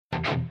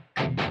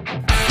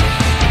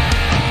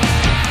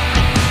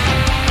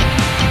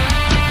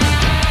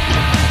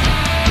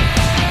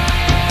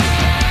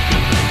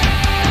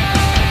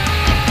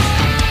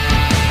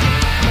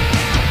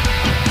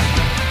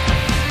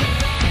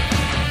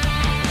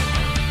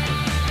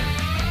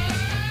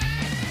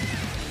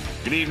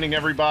Good evening,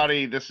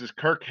 everybody. This is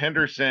Kirk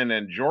Henderson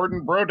and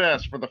Jordan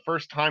Brodes for the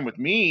first time with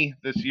me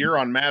this year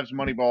on Mavs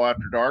Moneyball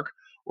After Dark.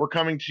 We're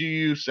coming to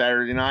you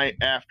Saturday night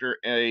after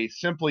a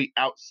simply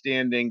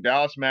outstanding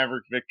Dallas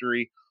Mavericks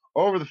victory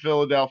over the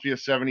Philadelphia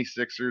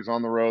 76ers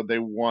on the road. They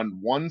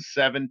won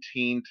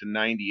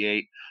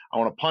 117-98. I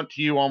want to punt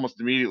to you almost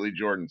immediately,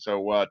 Jordan.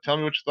 So tell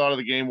me what you thought of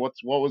the game. What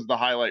was the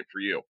highlight for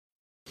you?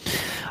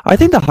 I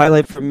think the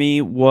highlight for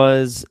me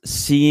was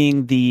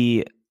seeing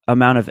the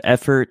amount of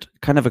effort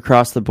kind of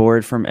across the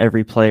board from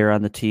every player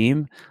on the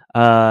team.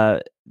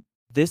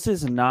 This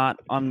is not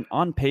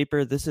on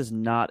paper. This is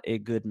not a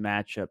good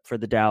matchup for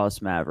the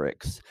Dallas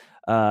Mavericks.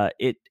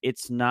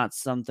 It's not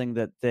something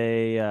that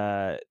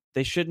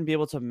they shouldn't be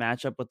able to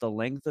match up with the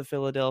length of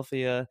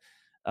Philadelphia.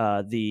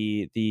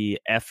 The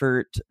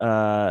effort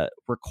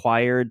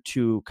required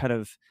to kind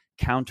of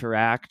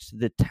counteract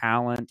the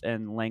talent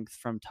and length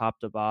from top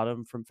to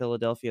bottom from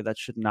Philadelphia, that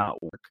should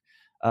not work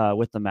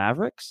with the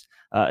Mavericks,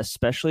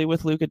 especially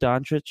with Luka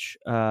Doncic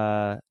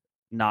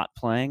not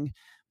playing.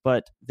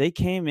 But they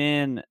came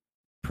in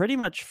pretty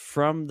much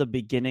from the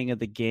beginning of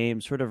the game,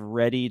 sort of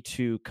ready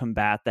to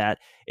combat that.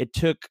 It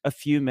took a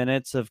few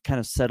minutes of kind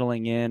of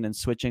settling in and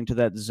switching to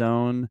that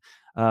zone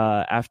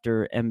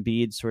after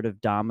Embiid sort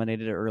of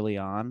dominated early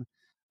on.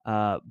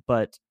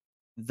 But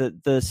the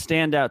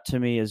standout to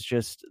me is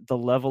just the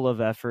level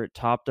of effort,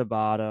 top to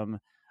bottom.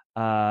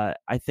 I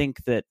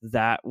think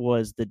that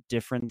was the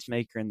difference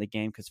maker in the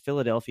game, because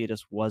Philadelphia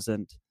just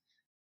wasn't.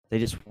 They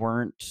just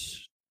weren't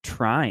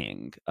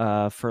trying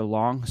for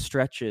long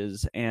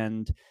stretches,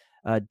 and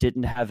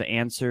didn't have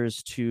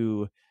answers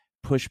to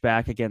push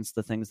back against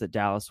the things that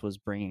Dallas was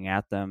bringing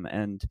at them.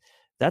 And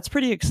that's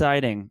pretty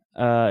exciting.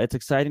 It's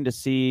exciting to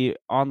see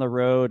on the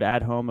road,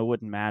 at home, it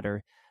wouldn't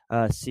matter.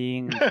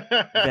 Seeing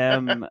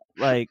them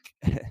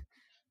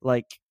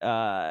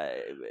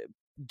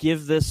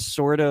give this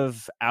sort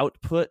of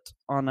output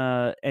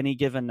on any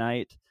given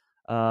night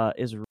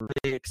is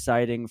really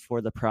exciting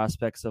for the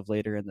prospects of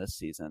later in this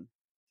season.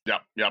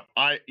 Yep.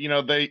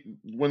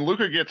 When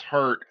Luka gets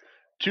hurt,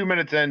 2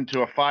 minutes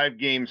into a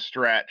 5-game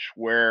stretch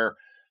where,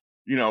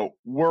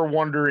 we're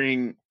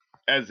wondering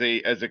as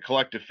a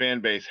collective fan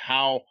base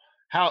how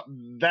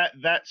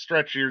that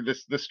stretch here,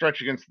 this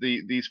stretch against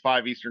these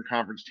 5 Eastern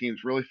Conference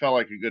teams really felt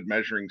like a good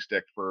measuring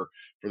stick for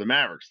the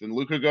Mavericks. Then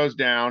Luka goes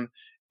down,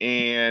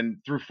 and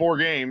through 4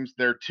 games,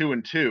 they're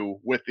 2-2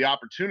 with the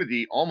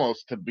opportunity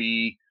almost to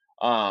be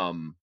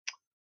 3-1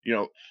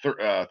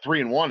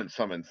 in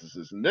some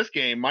instances. And this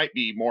game might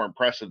be more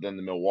impressive than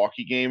the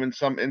Milwaukee game in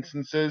some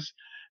instances,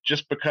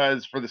 just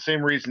because for the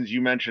same reasons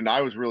you mentioned,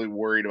 I was really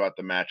worried about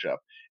the matchup.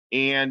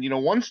 And,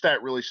 one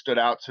stat really stood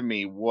out to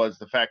me was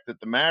the fact that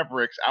the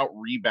Mavericks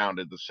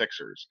out-rebounded the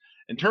Sixers.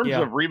 In terms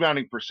of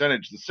rebounding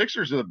percentage, the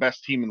Sixers are the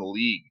best team in the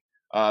league.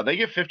 They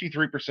get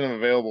 53% of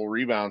available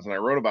rebounds, and I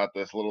wrote about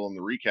this a little in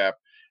the recap.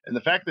 And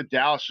the fact that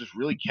Dallas just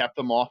really kept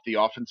them off the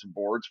offensive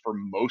boards for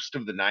most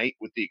of the night,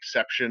 with the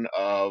exception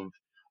of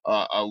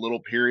a little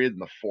period in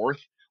the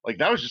fourth, like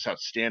that was just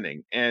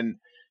outstanding. And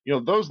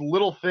those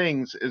little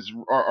things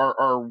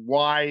are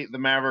why the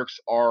Mavericks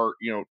are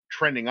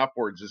trending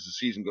upwards as the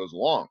season goes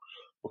along,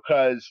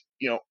 because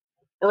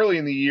early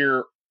in the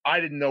year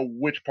I didn't know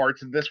which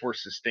parts of this were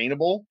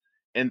sustainable,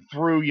 and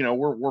through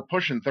we're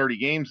pushing 30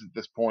 games at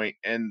this point,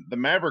 and the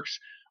Mavericks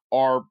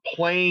are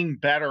playing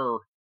better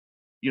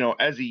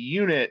as a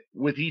unit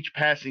with each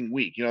passing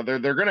week. They're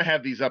going to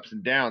have these ups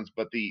and downs,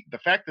 but the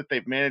fact that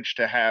they've managed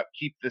to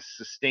keep this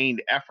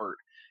sustained effort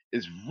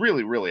is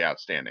really, really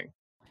outstanding.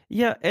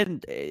 Yeah,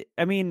 and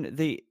I mean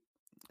the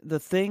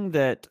thing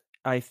that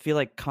I feel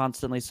like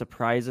constantly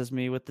surprises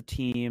me with the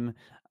team,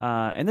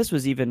 and this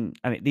was even,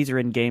 I mean, these are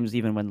in games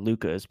even when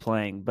Luka is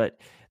playing, but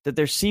that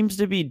there seems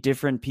to be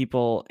different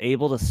people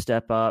able to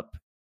step up,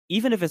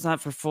 even if it's not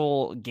for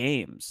full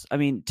games. I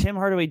mean, Tim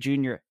Hardaway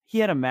Jr., he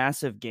had a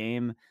massive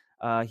game.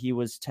 He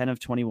was 10 of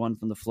 21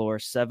 from the floor,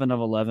 7 of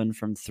 11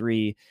 from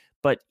 3,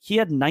 but he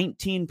had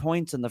 19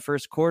 points in the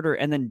first quarter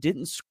and then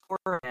didn't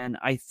score, and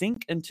I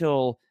think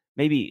until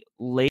maybe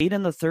late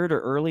in the third or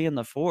early in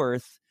the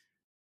fourth.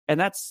 And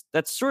that's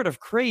sort of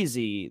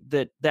crazy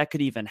that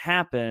could even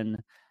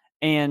happen.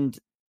 And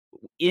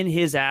in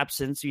his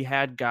absence, you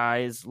had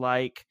guys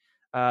like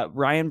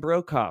Ryan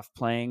Brokoff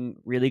playing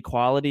really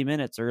quality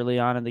minutes early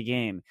on in the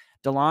game.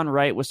 DeLon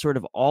Wright was sort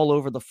of all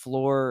over the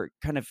floor,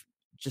 kind of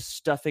just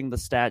stuffing the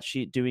stat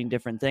sheet, doing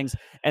different things.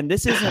 And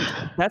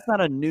that's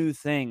not a new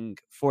thing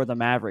for the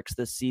Mavericks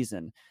this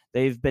season.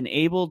 They've been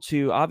able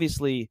to,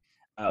 obviously,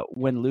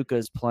 when Luka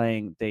is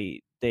playing,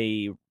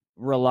 they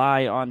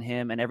rely on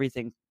him and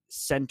everything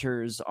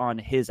centers on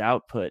his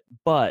output.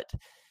 But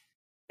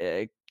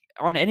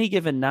on any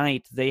given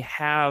night, they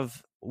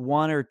have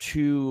 1 or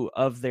 2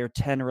 of their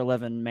 10 or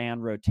 11 man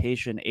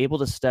rotation able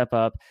to step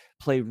up,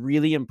 play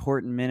really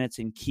important minutes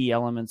in key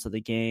elements of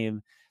the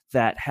game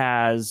that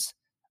has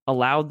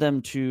allowed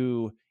them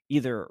to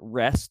either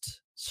rest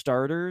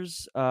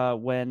starters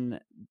when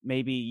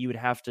maybe you would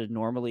have to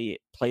normally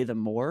play them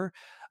more,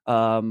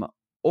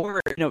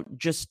 or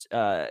just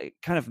kind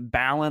of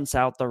balance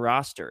out the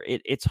roster.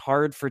 It's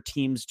hard for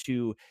teams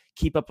to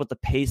keep up with the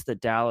pace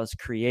that Dallas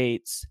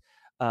creates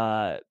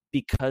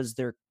because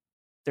they're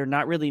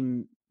not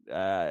really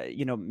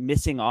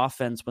missing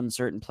offense when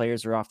certain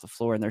players are off the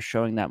floor, and they're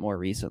showing that more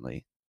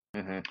recently.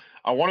 Mm-hmm.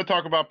 I want to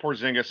talk about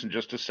Porzingis in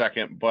just a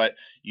second, but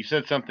you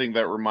said something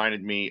that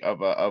reminded me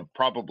of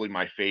probably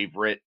my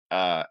favorite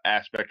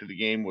aspect of the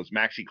game was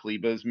Maxi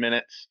Kleber's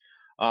minutes.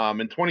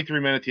 In 23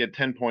 minutes, he had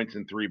 10 points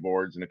and 3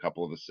 boards and a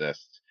couple of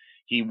assists.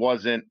 He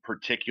wasn't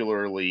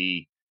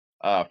particularly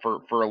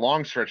for a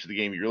long stretch of the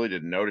game. You really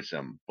didn't notice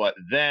him, but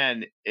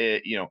then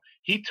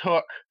he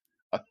took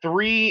a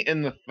 3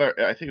 in the third.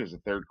 I think it was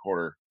the third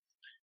quarter,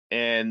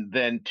 and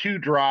then 2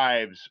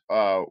 drives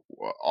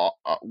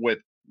with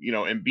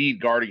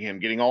Embiid guarding him,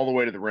 getting all the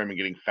way to the rim and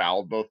getting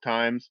fouled both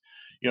times.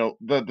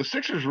 The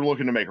Sixers were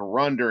looking to make a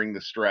run during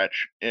the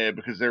stretch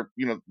because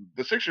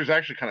the Sixers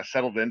actually kind of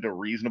settled into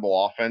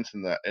reasonable offense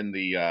in the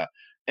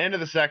end of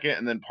the second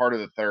and then part of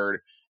the third.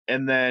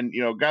 And then,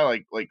 a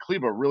guy like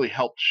Kleber really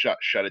helped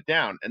shut it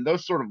down. And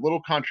those sort of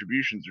little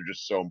contributions are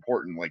just so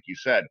important, like you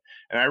said.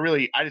 And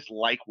I just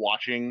like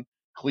watching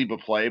Kleber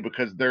play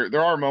because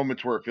there are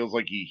moments where it feels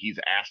like he's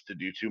asked to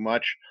do too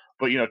much.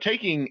 But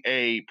taking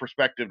a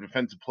prospective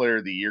defensive player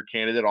of the year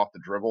candidate off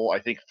the dribble, I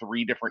think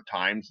 3 different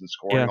times and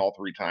scoring all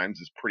 3 times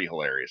is pretty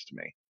hilarious to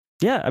me.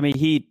 Yeah, I mean,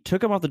 he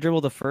took him off the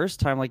dribble the first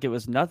time like it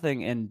was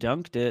nothing and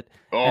dunked it,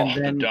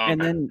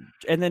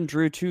 and then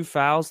drew 2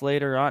 fouls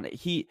later on.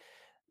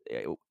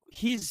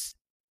 He's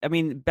I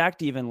mean, back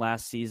to even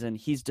last season,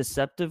 he's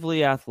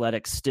deceptively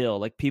athletic still.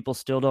 Like, people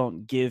still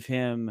don't give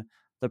him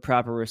the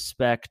proper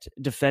respect.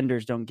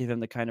 Defenders don't give him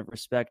the kind of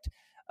respect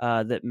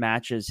that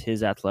matches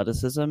his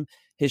athleticism.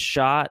 His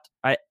shot,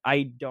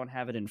 I don't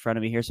have it in front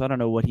of me here, so I don't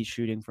know what he's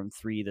shooting from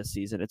 3 this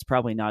season. It's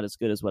probably not as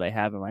good as what I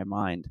have in my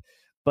mind.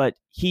 But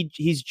he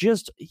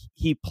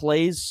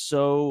plays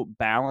so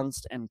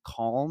balanced and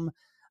calm,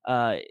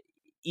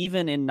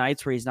 even in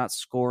nights where he's not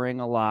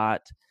scoring a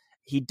lot.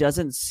 He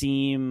doesn't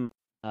seem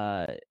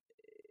rattled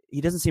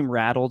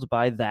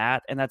by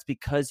that, and that's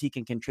because he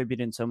can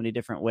contribute in so many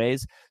different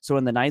ways. So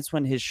in the nights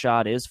when his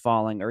shot is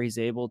falling, or he's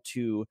able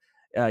to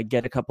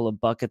get a couple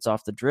of buckets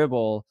off the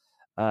dribble,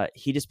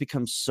 he just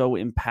becomes so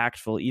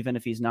impactful, even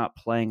if he's not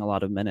playing a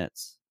lot of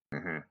minutes.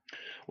 Mm-hmm.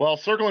 Well,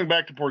 circling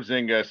back to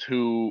Porzingis,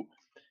 who,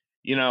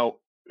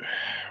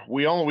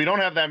 we don't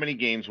have that many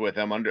games with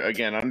him.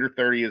 Under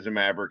 30 as a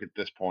Maverick at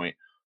this point,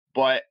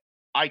 but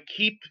I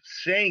keep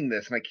saying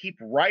this and I keep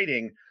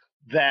writing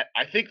that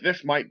I think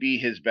this might be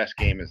his best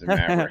game as a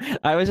Maverick.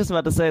 I was just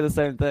about to say the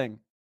same thing.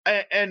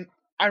 And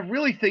I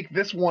really think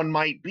this one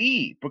might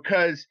be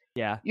because,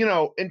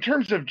 in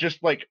terms of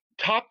just like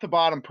top to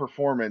bottom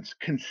performance,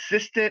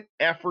 consistent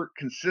effort,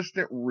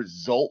 consistent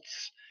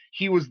results,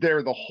 he was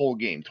there the whole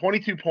game.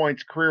 22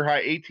 points, career high,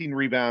 18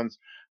 rebounds,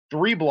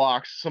 3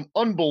 blocks, some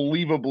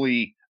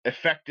unbelievably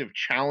effective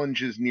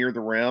challenges near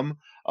the rim.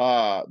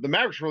 The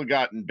Mavericks really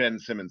got in Ben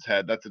Simmons'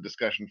 head. That's a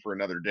discussion for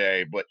another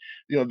day. But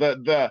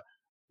the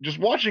just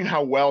watching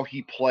how well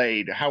he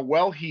played, how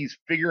well he's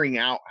figuring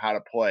out how to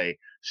play,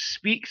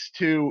 speaks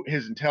to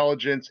his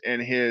intelligence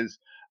and his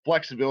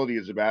flexibility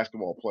as a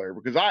basketball player.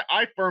 Because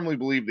I firmly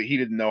believe that he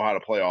didn't know how to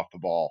play off the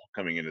ball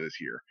coming into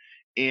this year.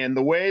 And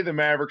the way the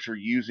Mavericks are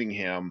using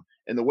him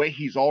and the way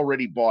he's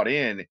already bought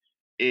in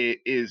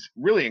is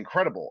really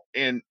incredible.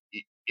 And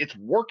it's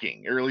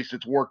working, or at least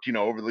it's worked,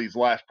 over these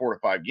last 4 to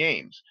 5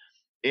 games.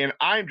 And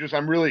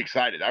I'm really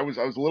excited. I was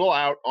a little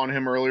out on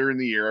him earlier in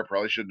the year. I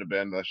probably shouldn't have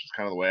been. That's just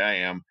kind of the way I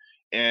am.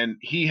 And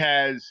he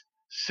has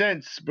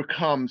since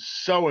become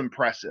so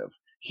impressive.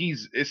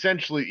 He's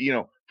essentially,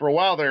 for a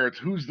while there, it's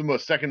who's the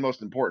second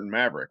most important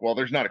Maverick. Well,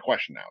 there's not a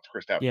question now. It's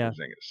Kristaps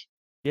Porzingis.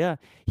 Yeah,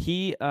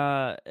 he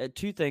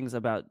 2 things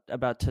about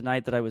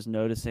tonight that I was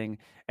noticing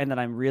and that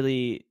I'm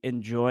really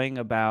enjoying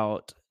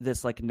about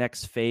this like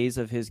next phase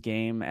of his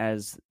game,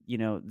 as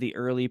the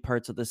early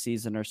parts of the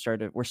season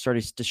we're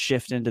starting to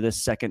shift into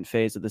this second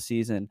phase of the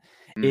season,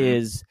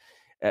 is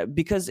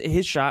because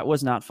his shot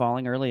was not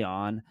falling early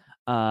on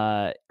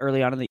in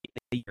the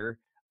year,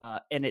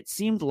 and it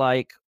seemed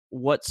like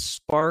what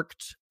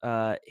sparked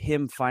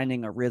him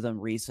finding a rhythm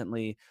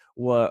recently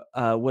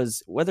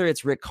was whether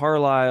it's Rick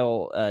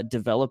Carlisle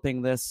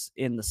developing this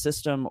in the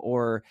system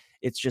or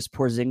it's just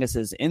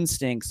Porzingis's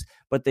instincts,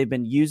 but they've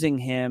been using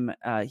him.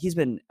 He's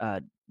been,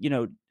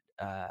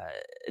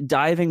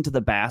 diving to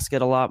the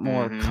basket a lot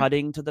more,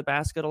 cutting to the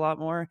basket a lot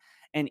more.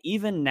 And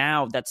even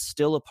now, that's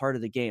still a part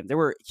of the game.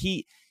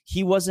 He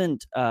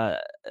wasn't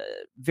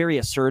very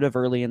assertive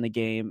early in the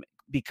game,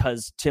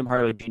 because Tim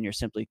Hardaway Jr.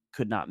 simply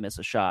could not miss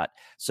a shot.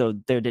 So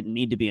there didn't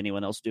need to be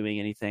anyone else doing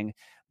anything.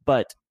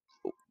 But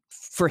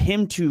for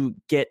him to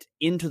get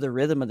into the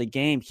rhythm of the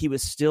game, he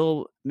was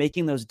still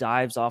making those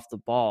dives off the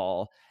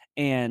ball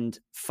and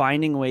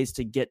finding ways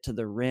to get to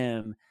the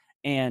rim.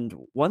 And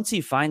once he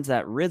finds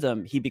that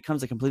rhythm, he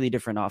becomes a completely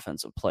different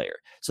offensive player.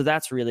 So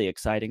that's really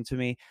exciting to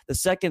me. The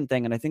second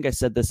thing, and I think I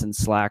said this in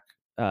Slack,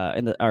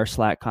 our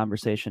Slack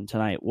conversation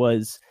tonight,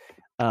 was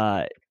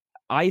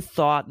I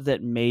thought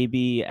that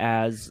maybe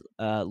as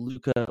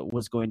Luka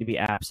was going to be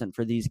absent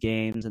for these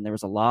games, and there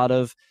was a lot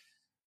of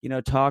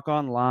talk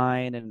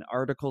online and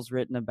articles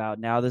written about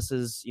now this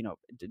is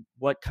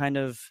what kind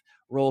of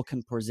role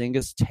can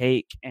Porzingis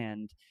take,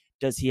 and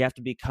does he have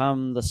to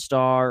become the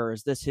star, or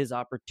is this his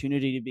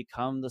opportunity to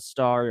become the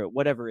star, or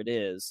whatever it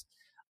is.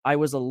 I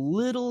was a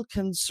little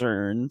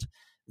concerned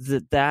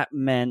that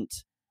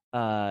meant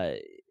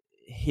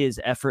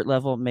his effort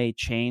level may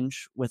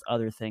change with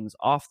other things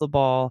off the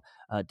ball,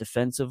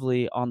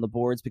 defensively, on the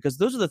boards, because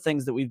those are the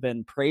things that we've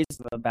been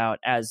praising about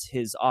as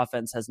his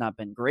offense has not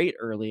been great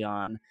early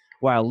on,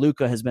 while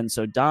Luka has been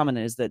so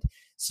dominant. Is that,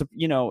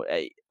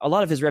 a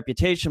lot of his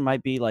reputation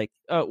might be like,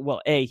 oh,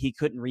 well, A, he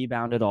couldn't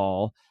rebound at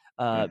all.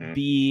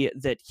 B,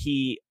 that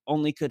he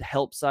only could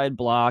help side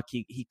block.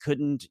 He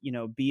couldn't,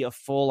 be a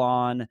full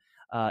on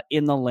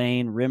in the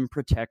lane rim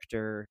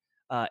protector.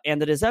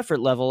 And that his effort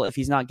level, if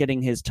he's not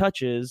getting his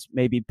touches,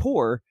 may be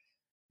poor.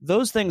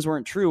 Those things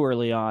weren't true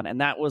early on,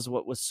 and that was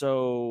what was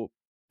so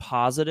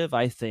positive,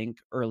 I think,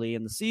 early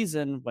in the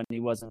season when he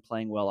wasn't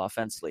playing well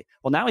offensively.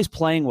 Well, now he's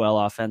playing well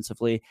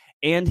offensively,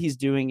 and he's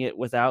doing it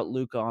without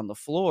Luka on the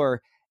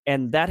floor,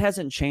 and that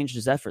hasn't changed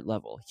his effort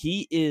level.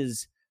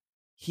 He's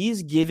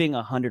giving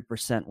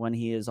 100% when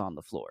he is on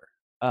the floor,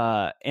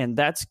 and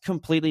that's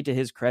completely to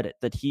his credit,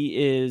 that he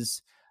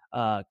is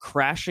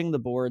crashing the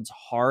boards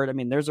hard. I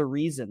mean, there's a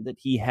reason that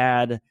he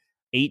had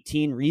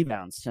 18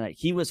 rebounds tonight.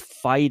 He was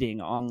fighting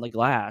on the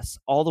glass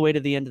all the way to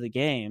the end of the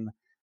game,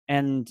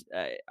 and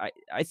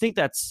I think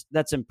that's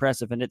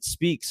impressive, and it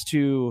speaks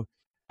to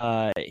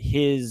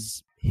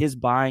his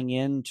buying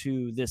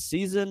into this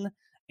season,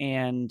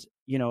 and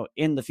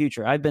in the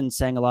future. I've been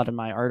saying a lot in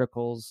my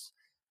articles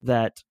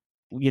that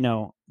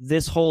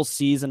this whole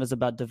season is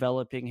about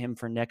developing him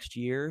for next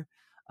year.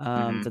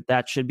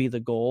 That should be the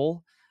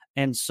goal.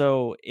 And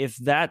so if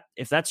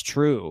that's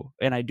true,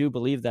 and I do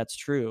believe that's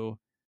true,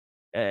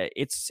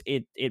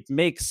 it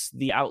makes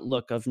the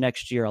outlook of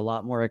next year a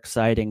lot more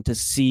exciting to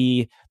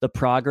see the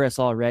progress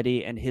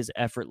already and his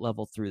effort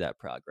level through that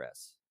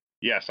progress.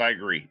 Yes, I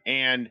agree.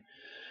 And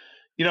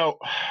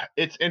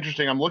it's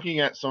interesting. I'm looking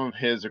at some of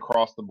his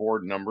across the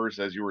board numbers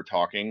as you were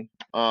talking.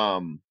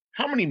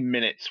 How many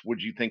minutes would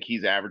you think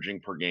he's averaging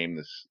per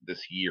game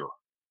this year?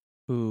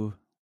 Ooh,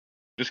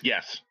 just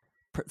guess.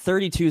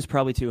 32 is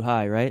probably too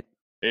high, right?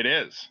 It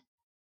is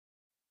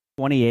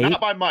 28.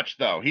 Not by much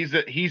though. He's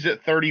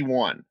at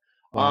 31.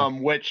 Wow.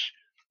 Which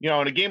in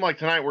a game like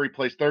tonight where he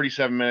plays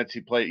 37 minutes,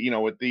 he played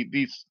with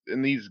these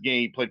games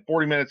he played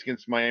 40 minutes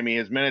against Miami.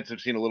 His minutes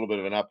have seen a little bit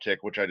of an uptick,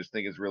 which I just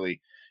think is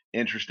really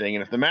interesting.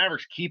 And if the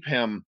Mavericks keep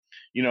him,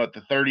 at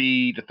the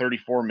 30 to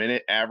 34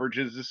 minute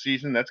averages this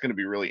season, that's going to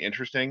be really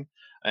interesting.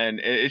 And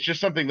it's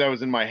just something that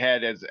was in my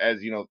head as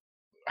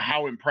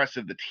how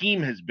impressive the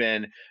team has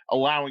been,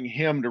 allowing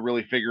him to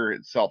really figure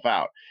itself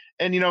out.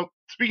 And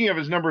speaking of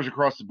his numbers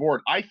across the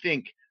board, I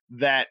think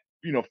that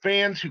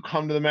fans who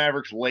come to the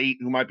Mavericks late,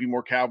 who might be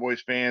more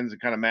Cowboys fans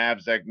and kind of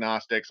Mavs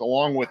agnostics,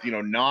 along with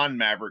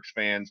non-Mavericks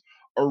fans,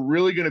 are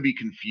really going to be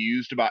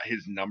confused about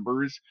his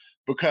numbers,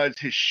 because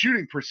his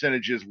shooting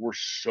percentages were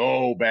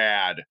so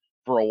bad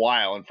for a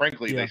while, and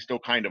frankly, they still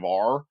kind of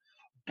are.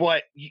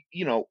 But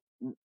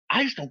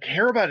I just don't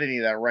care about any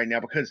of that right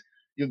now, because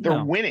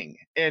they're winning,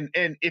 and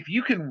if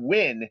you can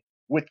win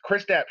with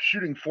Kristaps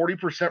shooting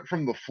 40%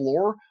 from the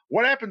floor,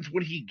 what happens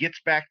when he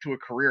gets back to a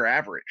career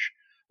average?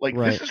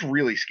 This is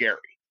really scary.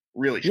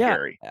 Really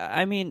scary.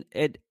 I mean,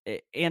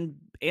 and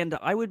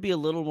I would be a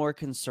little more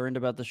concerned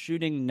about the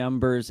shooting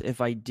numbers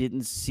if I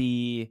didn't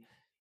see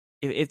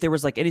if there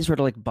was any sort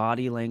of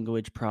body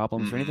language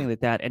problems or anything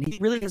like that. And he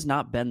really has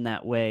not been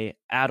that way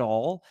at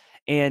all.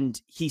 And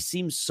he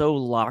seems so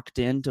locked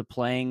into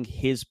playing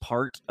his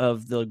part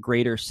of the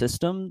greater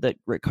system that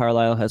Rick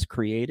Carlisle has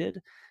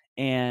created.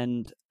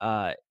 And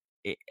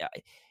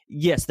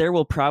yes, there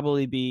will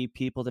probably be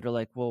people that are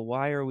like, well,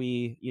 why are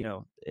we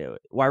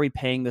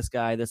paying this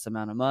guy this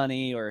amount of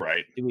money? Or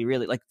do we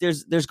really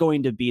there's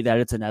going to be that.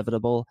 It's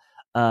inevitable.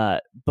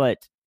 But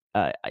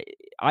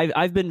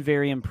I've been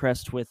very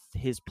impressed with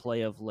his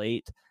play of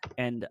late,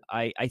 and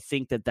I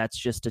think that that's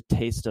just a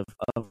taste of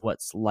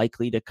what's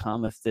likely to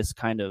come if this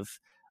kind of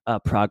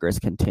progress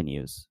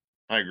continues.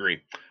 I agree.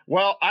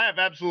 Well, I have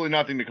absolutely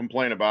nothing to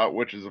complain about,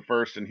 which is a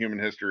first in human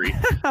history.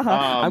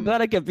 I'm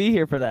glad I could be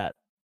here for that.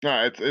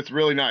 No, it's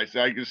really nice.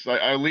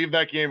 I leave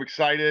that game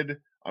excited.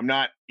 I'm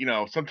not,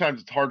 sometimes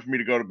it's hard for me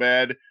to go to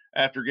bed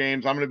after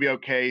games. I'm going to be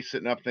okay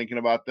sitting up thinking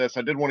about this.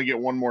 I did want to get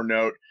one more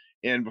note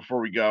in before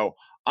we go.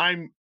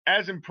 I'm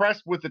as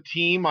impressed with the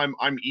team.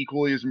 I'm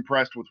equally as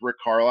impressed with Rick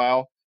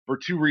Carlisle for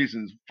two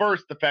reasons.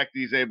 First, the fact that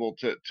he's able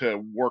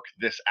to work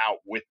this out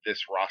with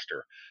this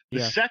roster.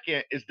 The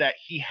second is that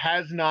he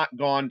has not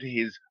gone to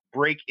his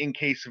break in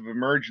case of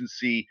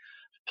emergency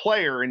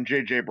player in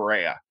JJ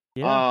Barea.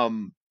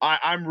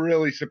 I'm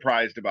really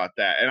surprised about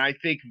that. And I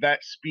think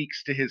that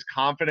speaks to his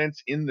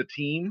confidence in the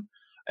team,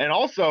 and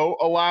also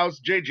allows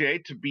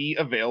JJ to be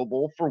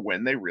available for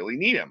when they really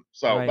need him.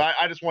 So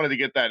I just wanted to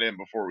get that in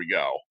before we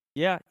go.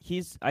 Yeah,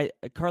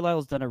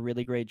 Carlisle's done a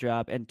really great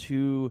job. And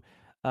to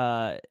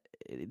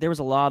there was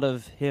a lot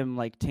of him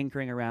like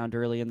tinkering around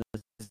early in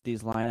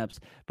these lineups,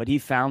 but he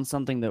found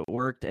something that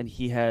worked, and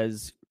he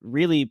has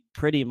really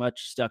pretty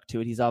much stuck to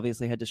it. He's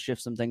obviously had to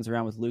shift some things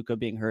around with Luka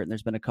being hurt, and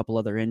there's been a couple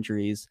other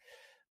injuries.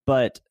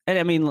 But and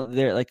I mean,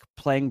 they're like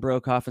playing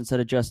Broekhoff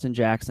instead of Justin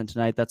Jackson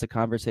tonight. That's a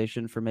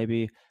conversation for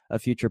maybe a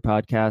future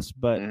podcast.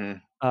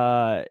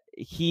 But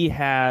he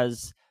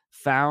has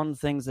found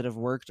things that have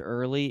worked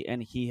early,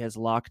 and he has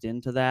locked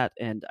into that.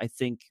 And I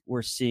think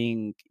we're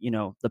seeing,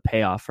 the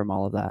payoff from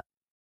all of that.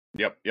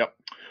 Yep.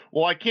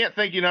 Well, I can't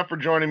thank you enough for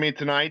joining me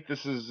tonight.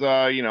 This is,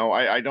 I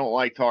don't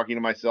like talking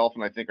to myself,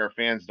 and I think our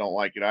fans don't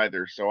like it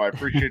either. So I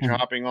appreciate you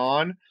hopping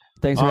on.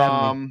 Thanks for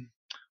having me.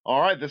 All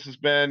right, this has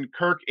been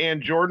Kirk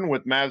and Jordan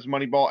with Mavs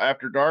Moneyball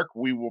After Dark.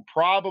 We will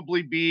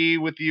probably be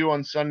with you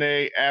on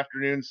Sunday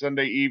afternoon,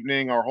 Sunday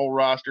evening. Our whole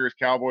roster is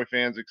Cowboy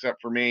fans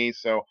except for me,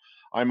 so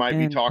I might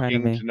be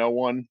talking to no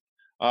one.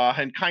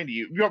 And kind of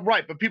you. You're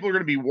right, but people are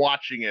going to be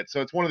watching it, so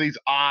it's one of these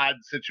odd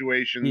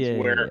situations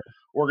where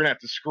we're going to have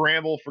to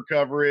scramble for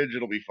coverage.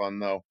 It'll be fun,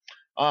 though.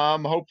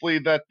 Hopefully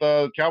that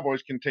the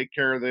Cowboys can take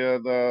care of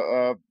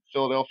the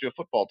Philadelphia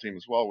football team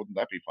as well. Wouldn't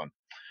that be fun?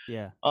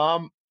 Yeah.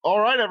 All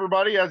right,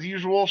 everybody. As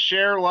usual,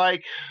 share,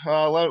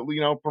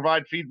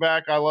 provide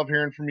feedback. I love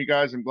hearing from you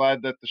guys. I'm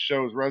glad that the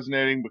show is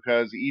resonating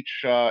because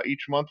each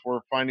month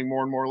we're finding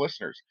more and more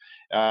listeners.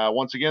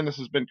 Once again, this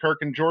has been Kirk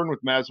and Jordan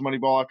with Mavs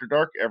Moneyball After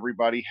Dark.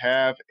 Everybody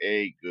have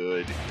a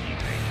good evening.